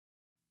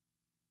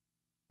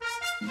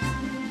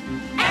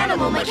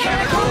Animal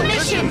Mechanical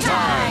Mission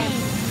Time!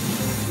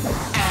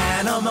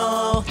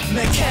 Animal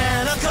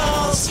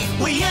Mechanicals,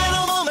 we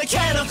Animal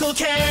Mechanical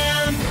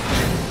can!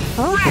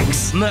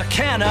 Rex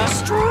Mechana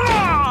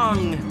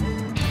strong!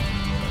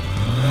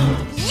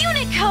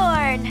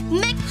 Unicorn!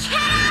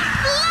 Mechana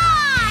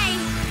fly!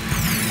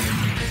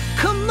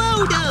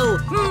 Komodo!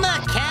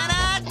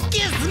 Mechana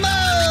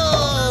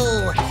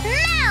gizmo!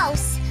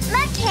 Mouse!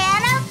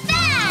 Mechana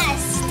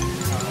fast!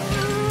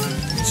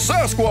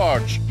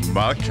 Sasquatch!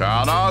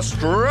 Mechana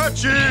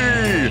stretchy!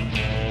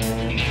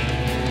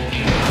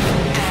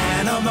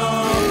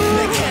 Animal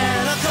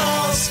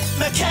Mechanicals,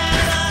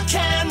 Mechana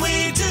can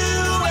we do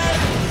it?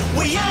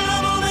 We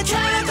Animal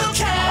Mechanical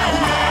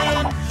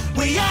can!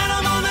 We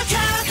Animal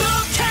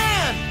Mechanical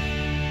can!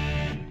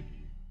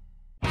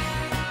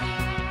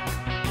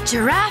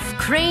 Giraffe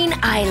Crane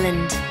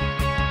Island.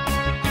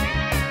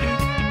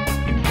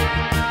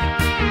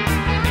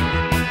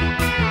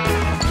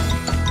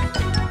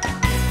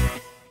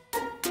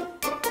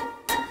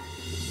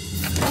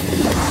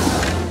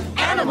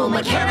 Animal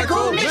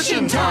Mechanical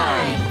Mission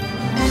Time!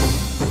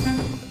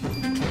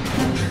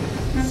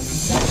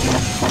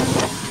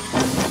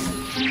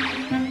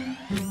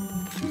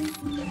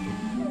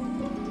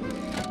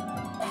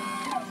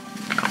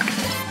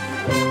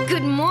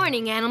 Good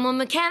morning, Animal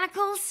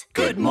Mechanicals.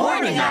 Good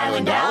morning,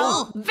 Island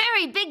Owl!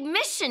 Very big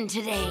mission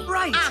today.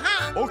 Right.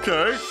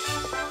 Okay.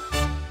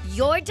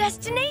 Your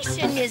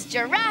destination is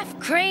Giraffe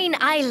Crane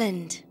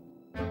Island.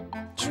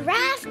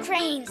 Giraffe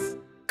cranes!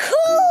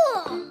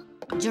 Cool!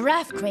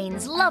 Giraffe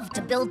cranes love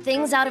to build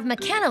things out of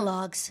mechana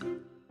logs.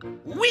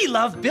 We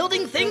love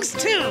building things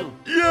too.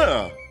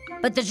 Yeah.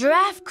 But the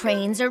giraffe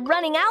cranes are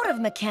running out of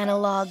mechana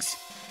logs.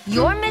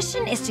 Your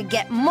mission is to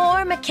get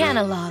more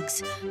mechana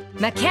logs.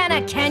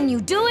 Mechana, can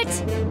you do it?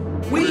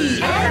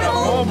 We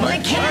Animal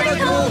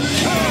Mechanical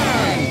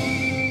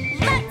can!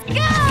 Let's go!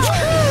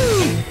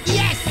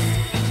 Yes!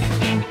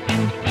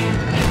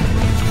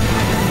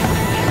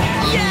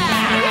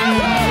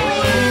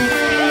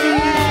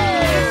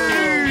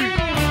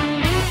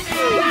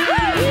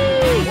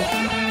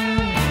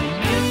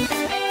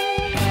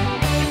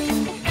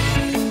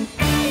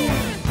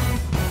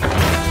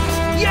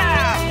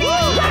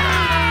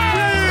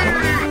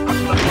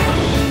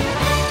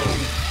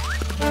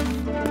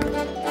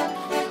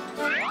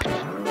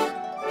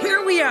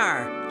 Here we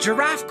are,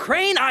 Giraffe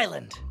Crane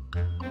Island.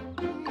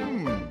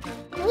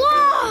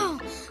 Whoa!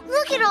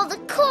 Look at all the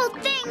cool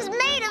things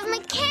made of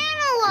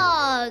mechana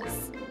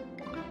logs!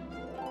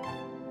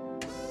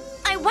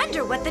 I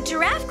wonder what the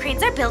giraffe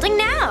cranes are building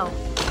now.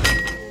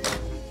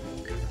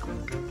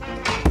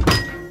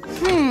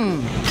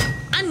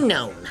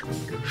 Unknown.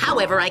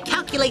 However, I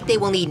calculate they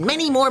will need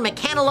many more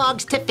mechana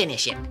logs to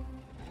finish it.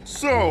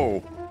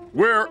 So,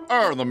 where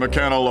are the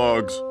mechana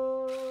logs?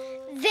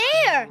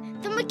 There!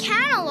 The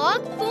mechana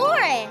log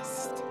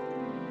forest!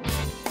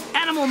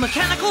 Animal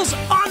Mechanicals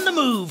on the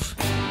move.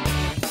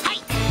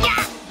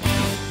 Hi-ya!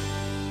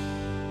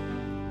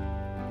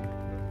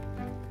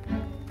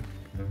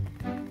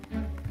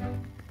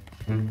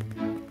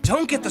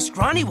 Don't get the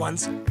scrawny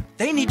ones.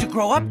 They need to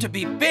grow up to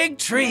be big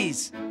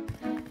trees.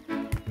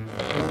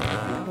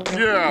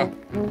 Yeah,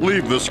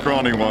 leave the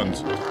scrawny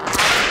ones.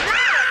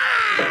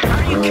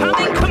 Are you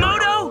coming,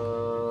 Komodo?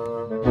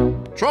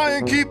 Try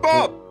and keep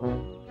up.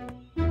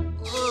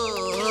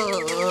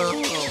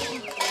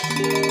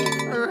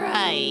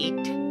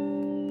 Right.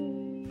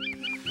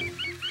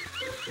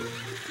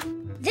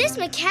 This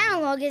mechana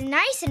log is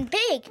nice and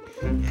big.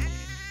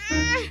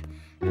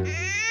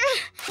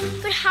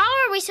 But how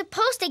are we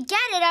supposed to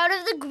get it out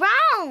of the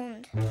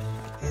ground?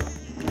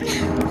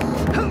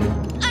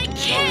 I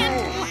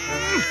can't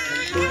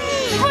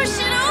push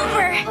it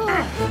over.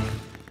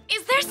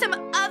 Is there some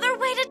other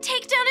way to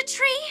take down a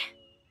tree?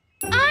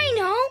 I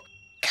know!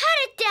 Cut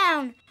it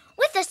down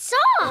with a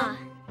saw!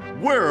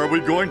 Where are we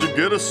going to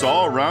get a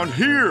saw around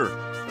here?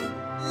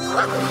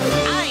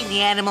 I'm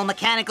the animal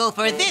mechanical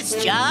for this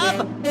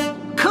job.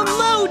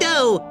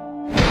 Komodo!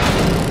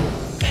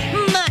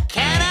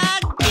 Mechana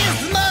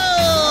gizmo!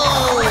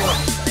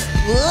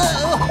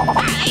 Whoa!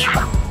 Hi-ya!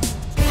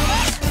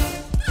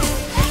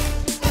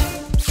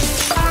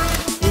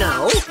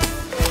 No.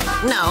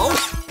 No.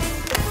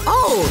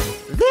 Oh,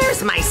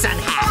 there's my sun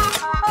hat.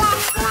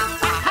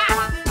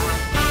 Aha!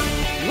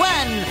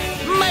 One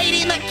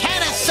mighty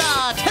mechana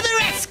saw to the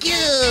rescue!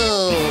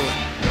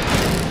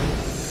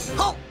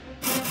 Oh!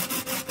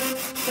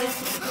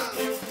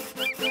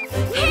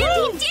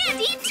 Handy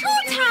dandy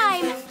tool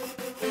time!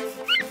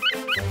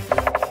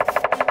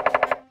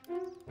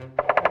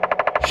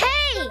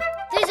 Hey!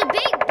 There's a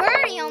big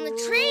birdie on the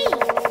tree!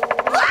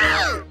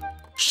 Whoa!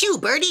 Shoo,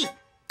 birdie!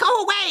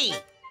 Go away!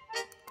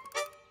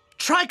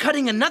 Try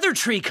cutting another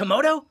tree,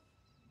 Komodo.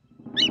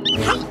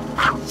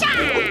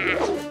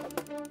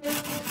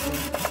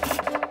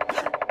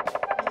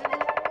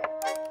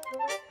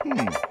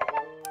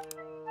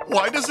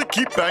 Why does it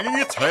keep banging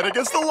its head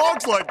against the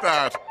logs like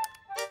that?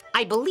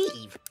 I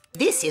believe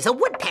this is a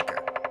woodpecker.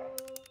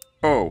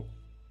 Oh,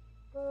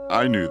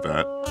 I knew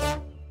that.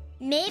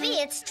 Maybe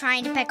it's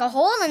trying to peck a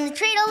hole in the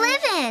tree to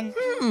live in.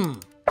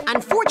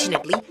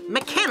 Unfortunately,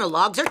 Mechana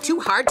logs are too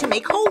hard to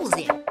make holes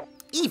in,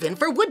 even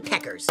for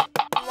woodpeckers.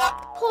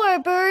 Poor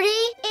birdie.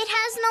 It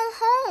has no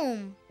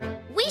home.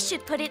 We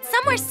should put it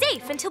somewhere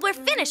safe until we're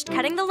finished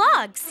cutting the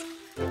logs.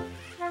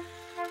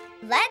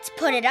 Let's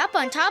put it up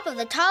on top of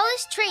the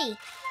tallest tree.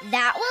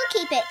 That will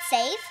keep it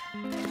safe.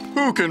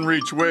 Who can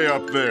reach way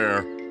up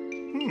there?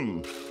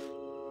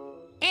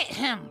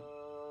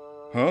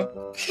 Huh?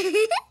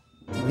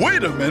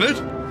 Wait a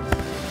minute!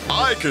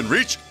 I can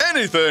reach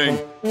anything!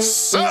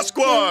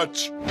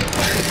 Sasquatch!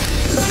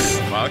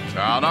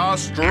 Mechana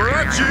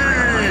stretchy!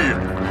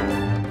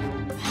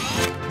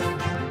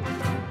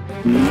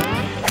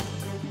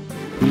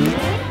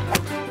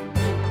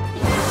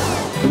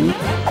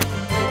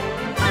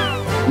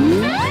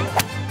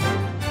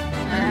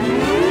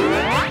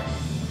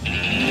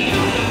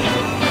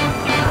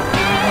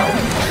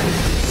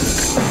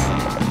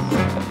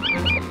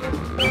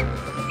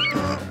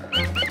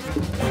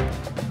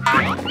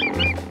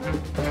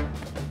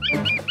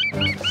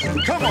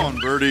 Come on,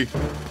 Birdie.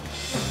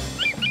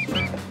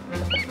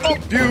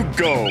 Up you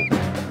go.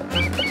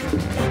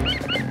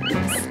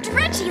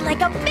 Stretchy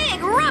like a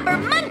big rubber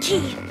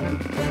monkey.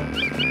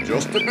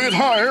 Just a bit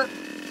higher.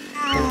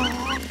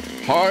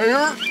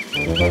 Higher.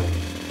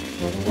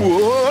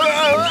 Whoa.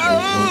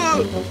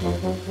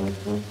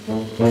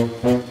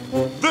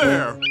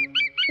 There.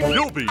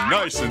 You'll be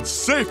nice and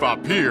safe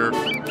up here.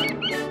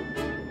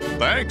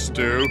 Thanks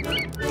to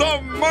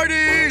the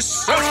mighty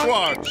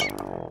Sasquatch.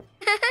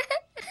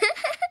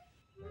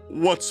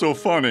 What's so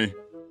funny?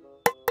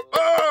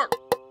 Ah!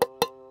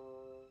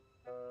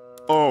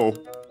 Oh,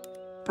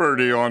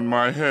 birdie on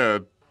my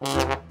head.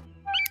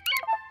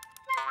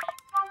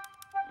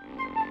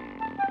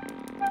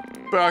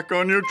 Back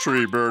on your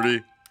tree,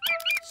 Birdie.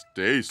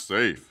 Stay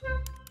safe.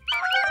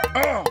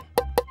 Ah!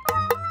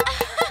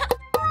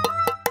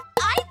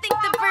 I think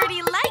the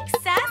birdie likes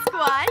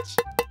Sasquatch.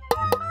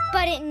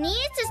 But it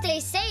needs to stay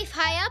safe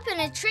high up in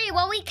a tree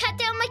while we cut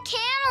down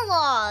Mechana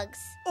logs.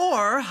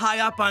 Or high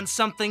up on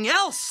something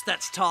else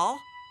that's tall.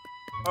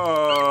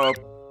 Oh,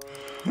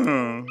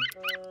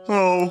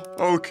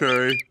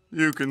 okay.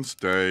 You can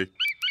stay.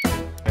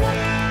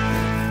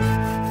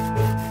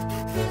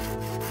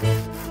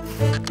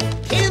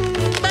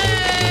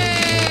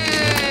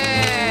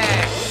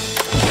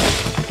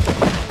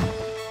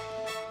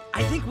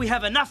 I think we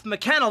have enough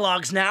Mechana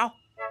logs now.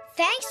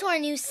 Thanks to our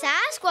new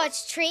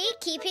Sasquatch tree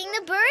keeping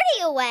the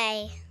birdie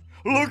away.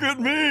 Look at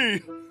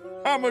me.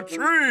 I'm a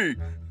tree.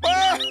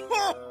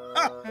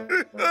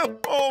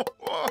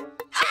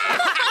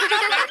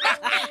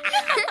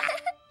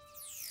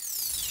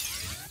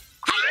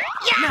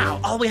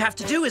 Now, all we have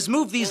to do is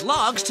move these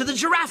logs to the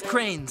giraffe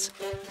cranes.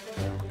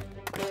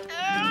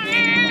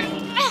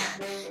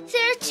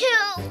 They're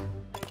too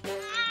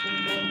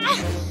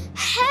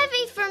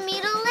heavy for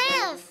me to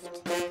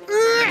lift.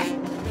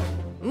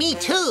 Me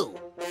too.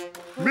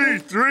 Me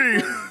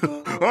three.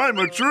 I'm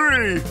a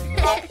tree.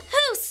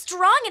 Who's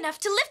strong enough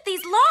to lift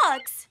these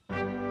logs?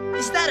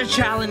 Is that a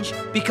challenge?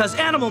 Because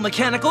animal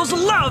mechanicals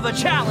love a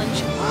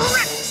challenge.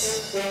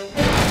 Rex!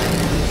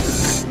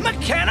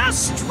 Mechana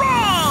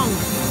strong!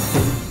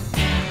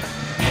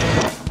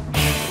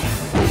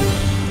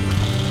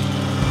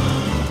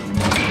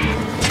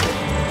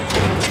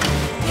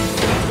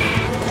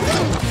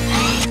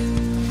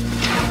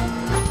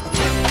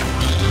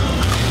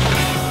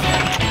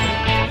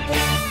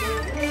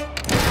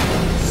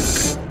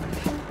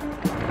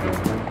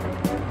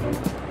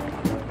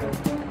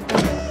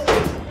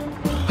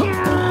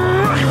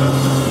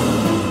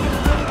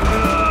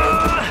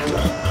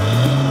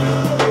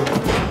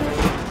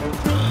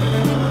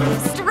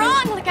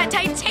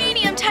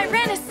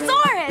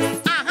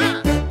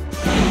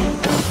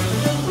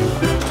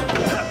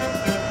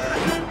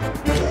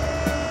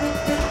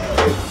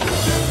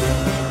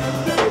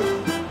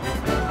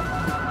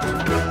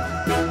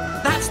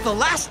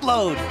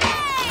 Load.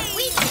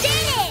 We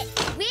did it!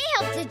 We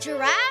helped the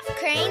giraffe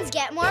cranes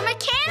get more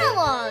Mechana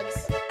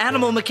logs.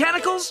 Animal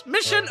mechanicals,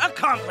 mission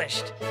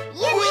accomplished.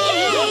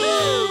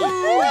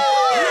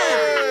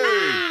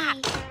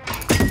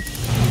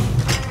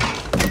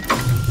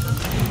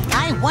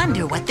 I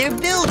wonder what they're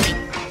building.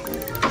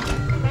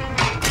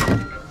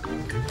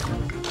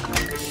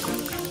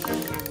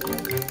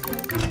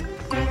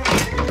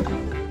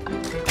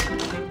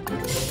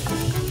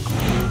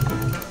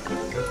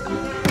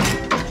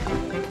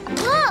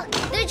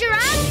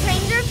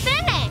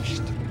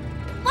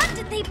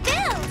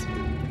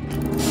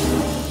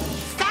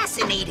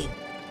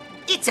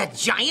 It's a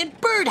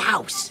giant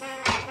birdhouse.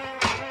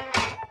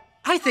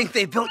 I think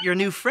they built your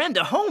new friend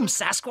a home,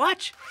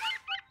 Sasquatch.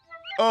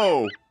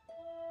 Oh.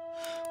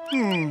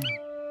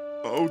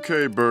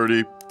 Okay,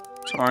 Birdie.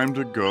 Time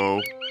to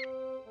go.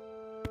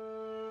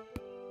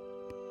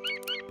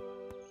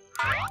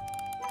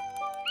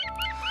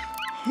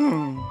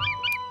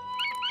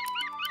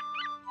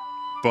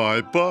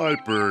 Bye-bye,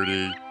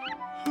 Birdie.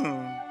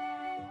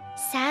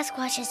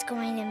 Sasquatch is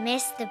going to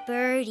miss the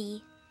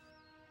birdie.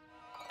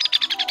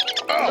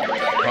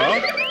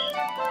 Huh?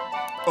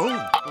 Oh.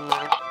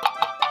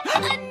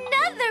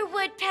 Another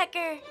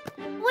woodpecker.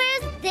 What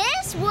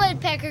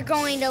woodpecker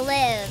going to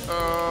live?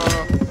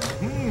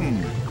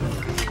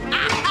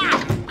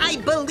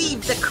 I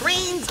believe the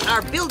cranes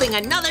are building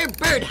another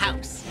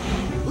birdhouse.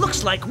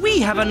 Looks like we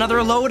have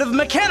another load of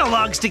Mechana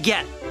logs to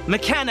get.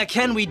 Mechana,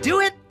 can we do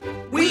it?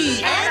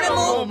 We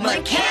animal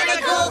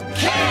mechanical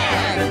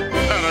can!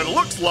 And it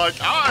looks like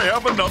I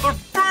have another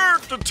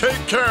bird to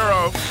take care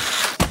of.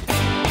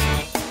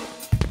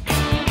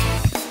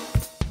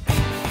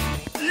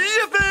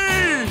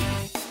 Yippee!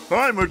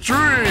 I'm a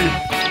tree.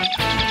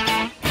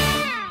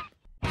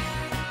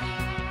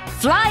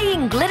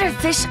 Flying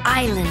Glitterfish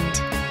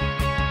Island.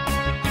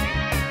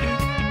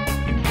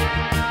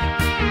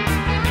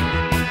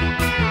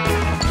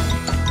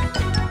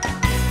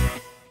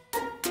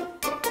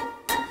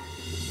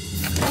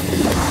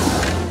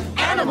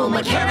 Animal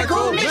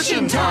mechanical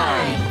mission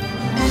time!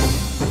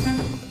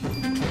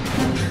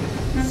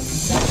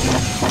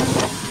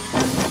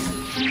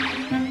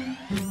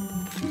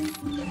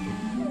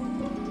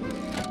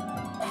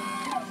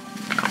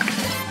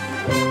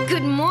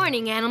 Good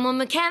morning, Animal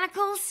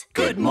Mechanicals.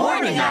 Good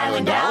morning,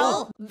 Island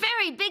Owl!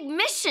 Very big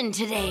mission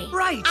today.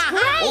 Right.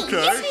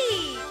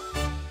 Okay.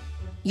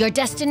 Your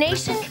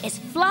destination is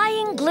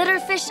Flying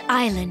Glitterfish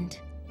Island.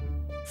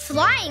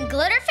 Flying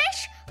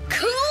glitterfish?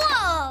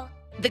 Cool!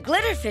 The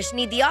glitterfish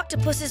need the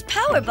octopus's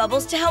power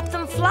bubbles to help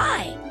them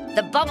fly.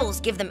 The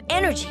bubbles give them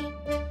energy.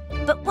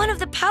 But one of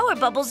the power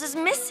bubbles is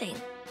missing.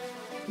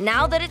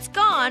 Now that it's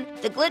gone,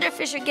 the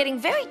glitterfish are getting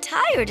very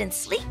tired and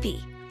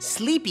sleepy.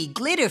 Sleepy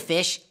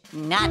glitterfish,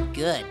 not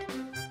good.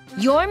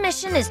 Your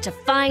mission is to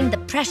find the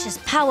precious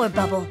power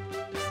bubble.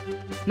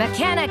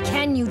 Mechana,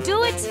 can you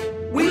do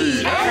it?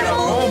 We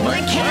animal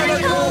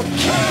mechanical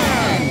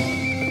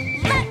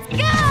can! Let's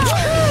go!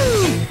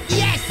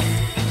 Yes!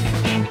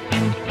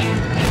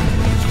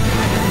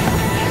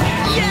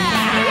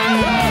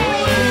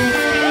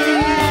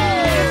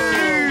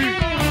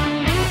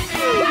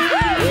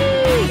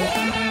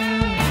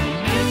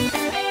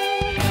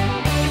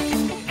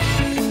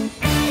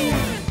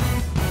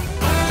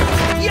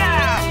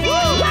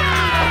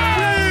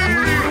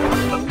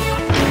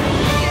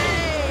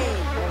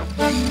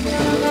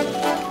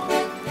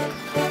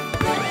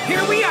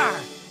 Here we are,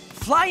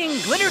 Flying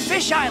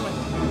Glitterfish Island.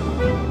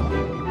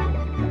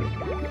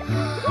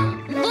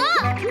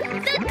 Look!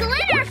 The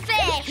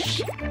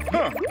glitterfish!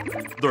 Huh.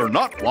 They're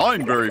not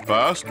flying very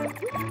fast.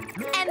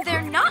 And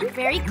they're not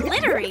very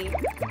glittery.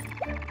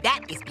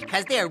 That is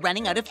because they are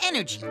running out of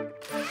energy.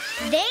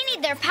 They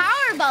need their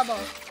power bubble.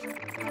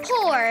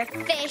 Poor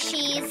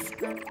fishies.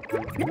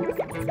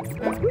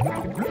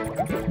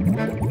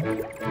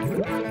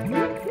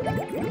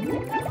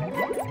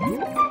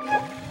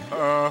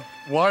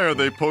 Why are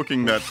they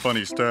poking that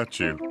funny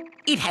statue?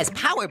 It has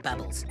power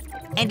bubbles.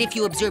 And if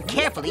you observe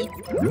carefully,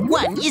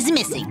 one is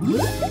missing.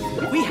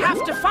 We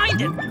have to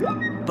find it.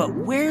 But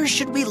where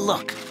should we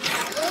look?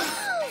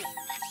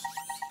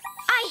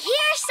 I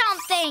hear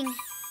something!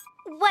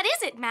 What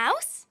is it,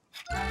 Mouse?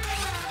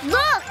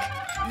 Look!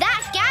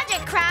 That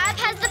gadget crab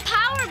has the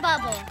power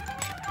bubble.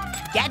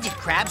 Gadget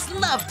crabs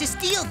love to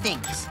steal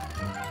things.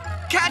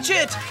 Catch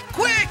it!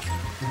 Quick!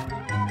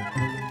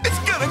 It's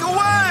getting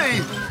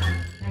away!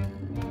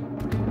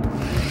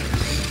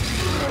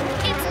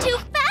 It's too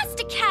fast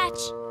to catch.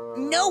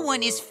 No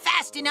one is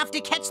fast enough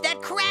to catch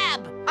that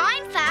crab.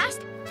 I'm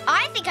fast.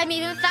 I think I'm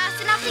even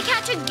fast enough to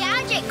catch a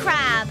gadget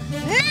crab.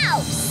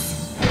 Mouse!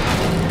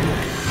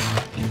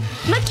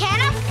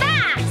 Mechana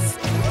fast!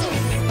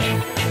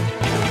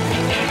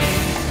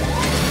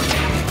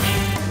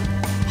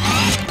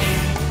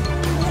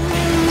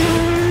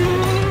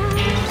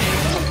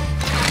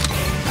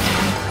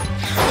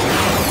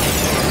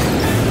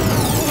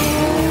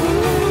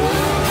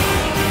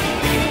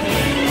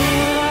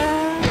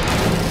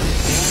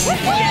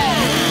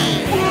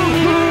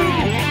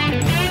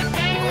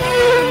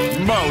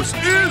 Mouse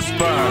is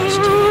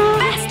fast!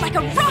 Fast like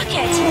a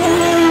rocket.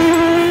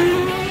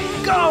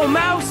 Go,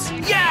 Mouse!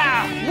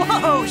 Yeah!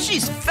 Whoa,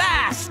 she's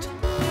fast!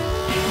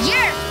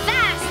 You're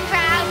fast,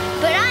 crab,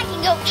 but I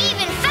can go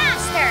even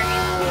faster.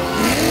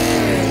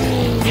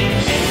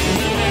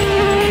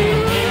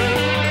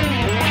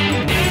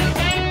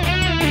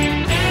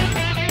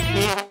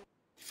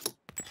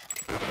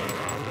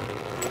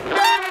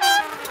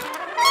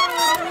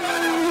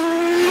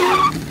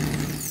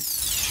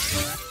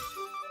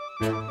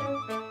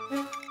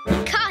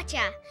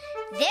 Gotcha.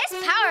 This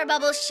power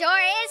bubble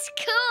sure is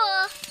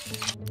cool.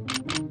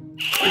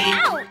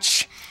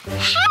 Ouch!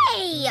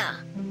 Hey!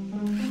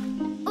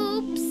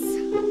 Oops.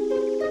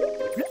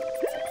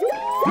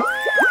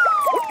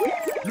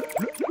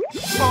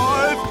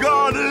 I've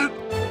got it!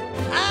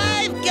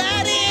 I've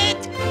got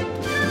it!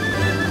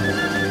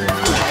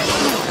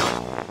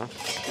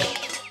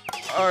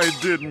 I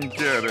didn't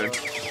get it.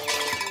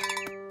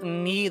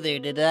 Neither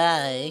did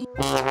I.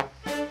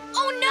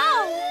 Oh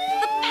no!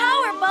 The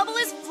power bubble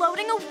is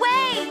floating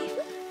away.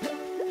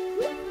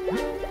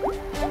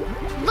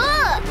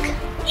 Look!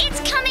 It's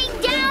coming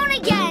down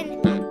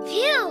again!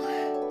 Phew!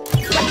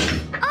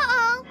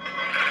 Uh-oh!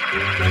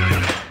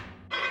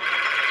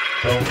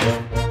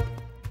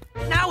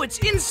 Now it's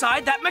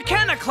inside that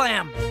Mechana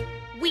clam.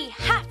 We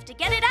have to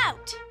get it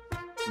out.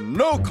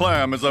 No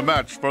clam is a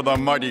match for the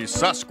mighty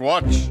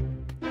Sasquatch.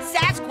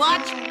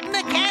 Sasquatch,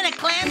 Mechana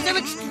clams are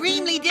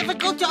extremely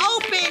difficult to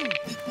open.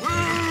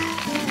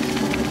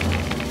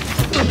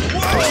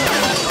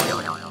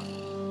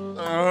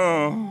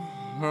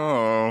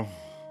 Oh.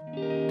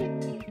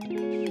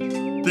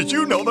 Did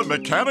you know that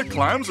Mechana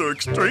clams are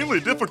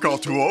extremely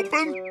difficult to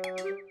open?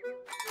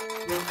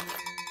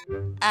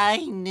 I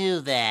knew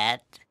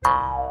that.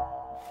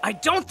 I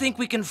don't think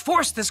we can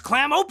force this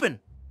clam open.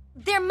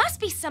 There must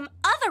be some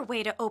other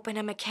way to open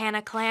a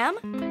Mechana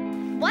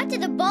clam. What do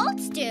the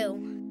bolts do?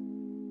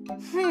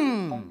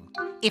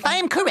 If I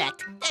am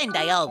correct, and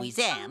I always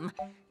am,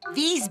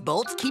 these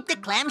bolts keep the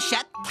clam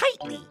shut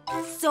tightly.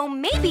 So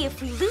maybe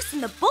if we loosen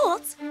the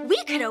bolts,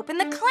 we could open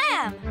the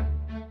clam.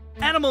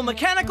 Animal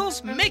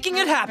Mechanicals making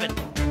it happen.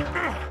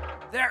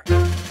 They're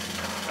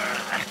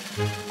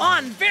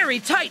on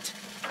very tight.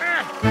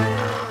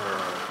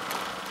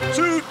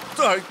 Too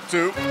tight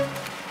to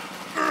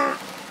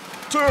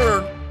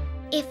turn.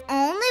 If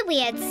only we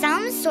had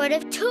some sort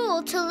of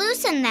tool to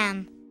loosen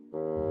them.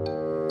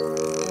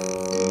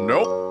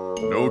 Nope,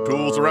 no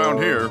tools around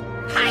here.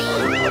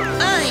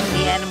 I'm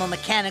the animal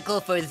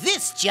mechanical for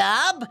this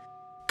job,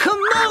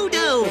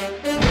 Komodo!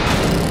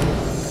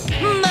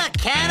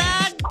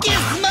 Mechana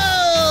Gizmo!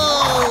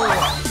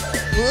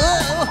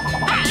 Whoa.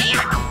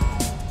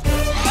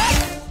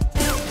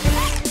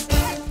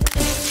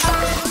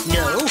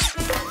 No.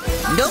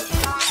 Nope.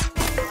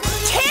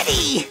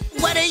 Teddy!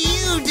 What are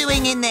you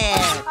doing in there?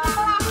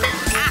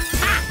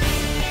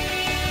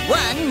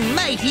 One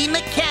mighty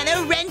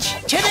Mechana wrench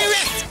to the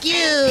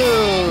rescue!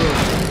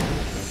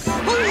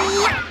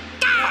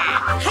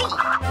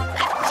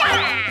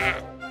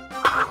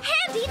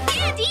 Handy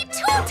dandy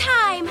tool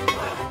time!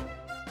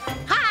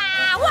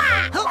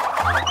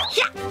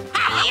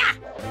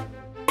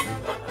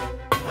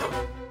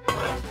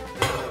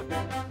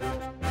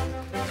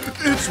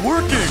 It's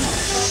working!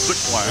 The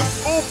clam's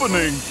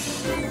opening!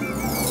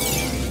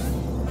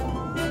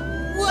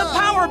 The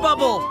power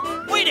bubble!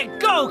 Way to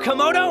go,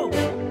 Komodo!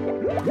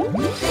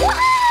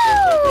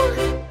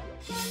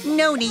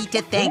 No need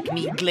to thank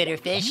me,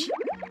 Glitterfish.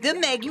 The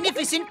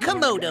magnificent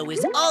Komodo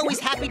is always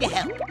happy to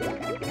help.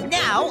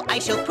 Now I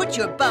shall put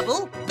your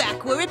bubble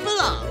back where it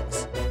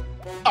belongs.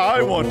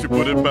 I want to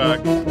put it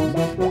back.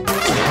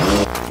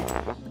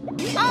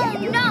 Oh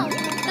no!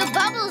 The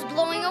bubble's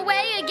blowing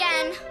away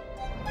again.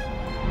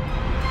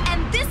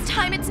 And this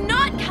time it's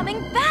not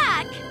coming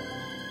back!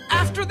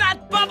 After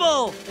that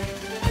bubble!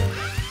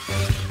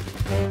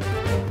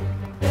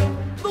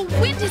 The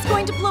wind is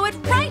going to blow it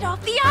right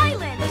off the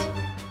island!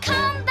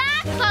 Come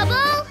back,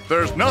 Bubble!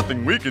 There's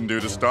nothing we can do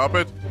to stop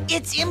it.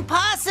 It's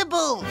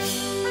impossible!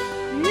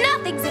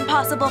 Nothing's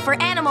impossible for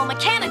animal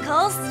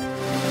mechanicals!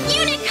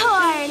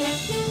 Unicorn!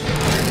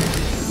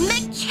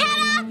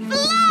 Mechana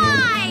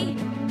fly!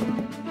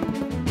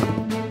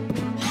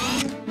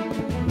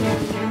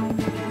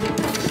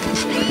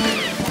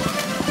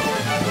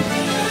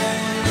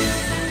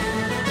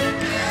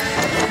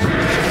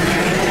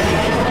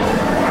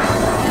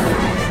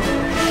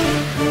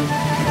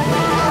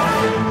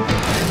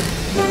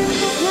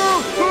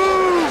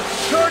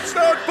 Catch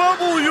that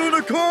bubble,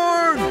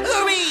 unicorn!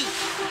 Hurry!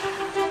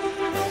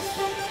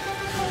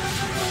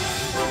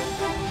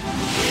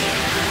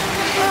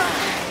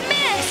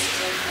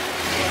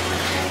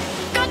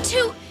 Got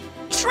to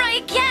try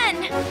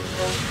again!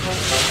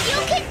 You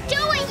can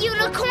do it,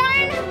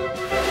 Unicorn!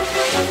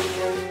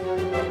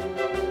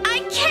 I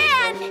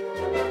can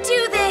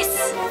do this!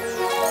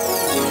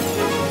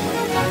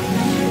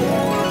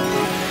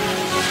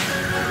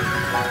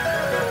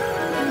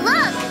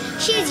 Look!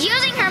 She's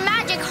using her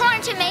magic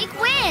horn to make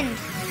wind.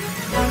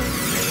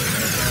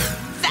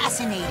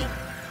 Fascinating.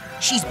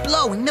 She's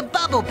blowing the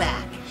bubble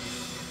back.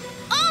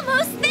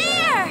 Almost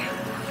there!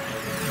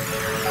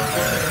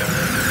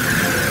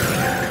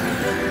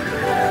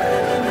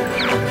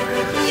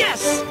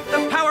 Yes!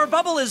 The power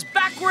bubble is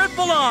back where it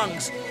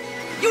belongs!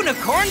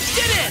 Unicorn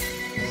did it!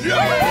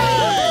 Yeah!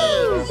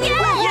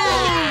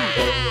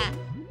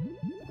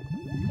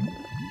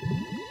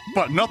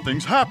 But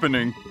nothing's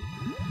happening.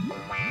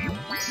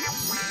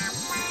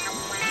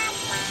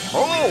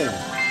 Oh,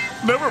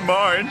 never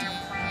mind.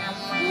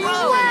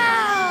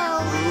 Wow!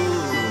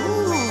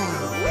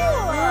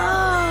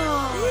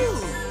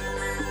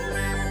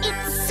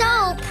 It's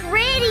so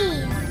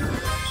pretty!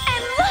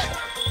 And look!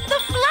 The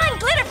flying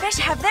glitterfish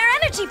have their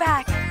energy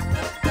back!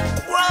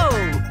 Whoa!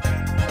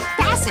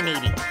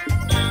 Fascinating.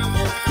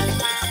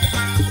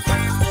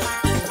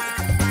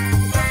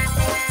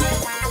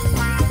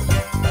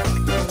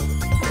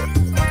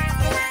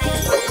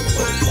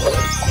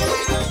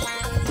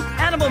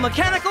 Animal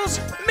Mechanicals,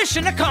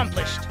 mission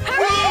accomplished!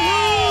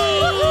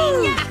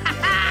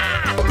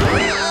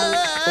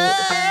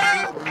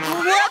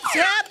 What's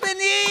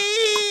happening?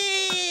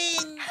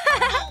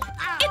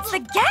 It's the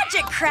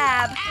gadget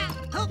crab!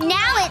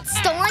 Now it's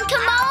stolen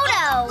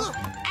Komodo!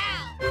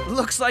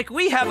 Looks like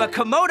we have a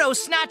Komodo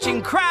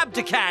snatching crab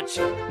to catch.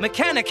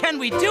 Mechana, can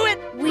we do it?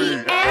 We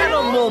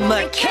Animal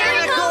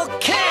Mechanical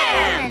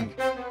can!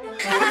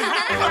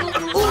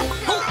 Ooh,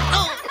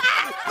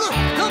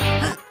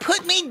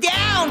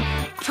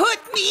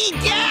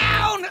 down!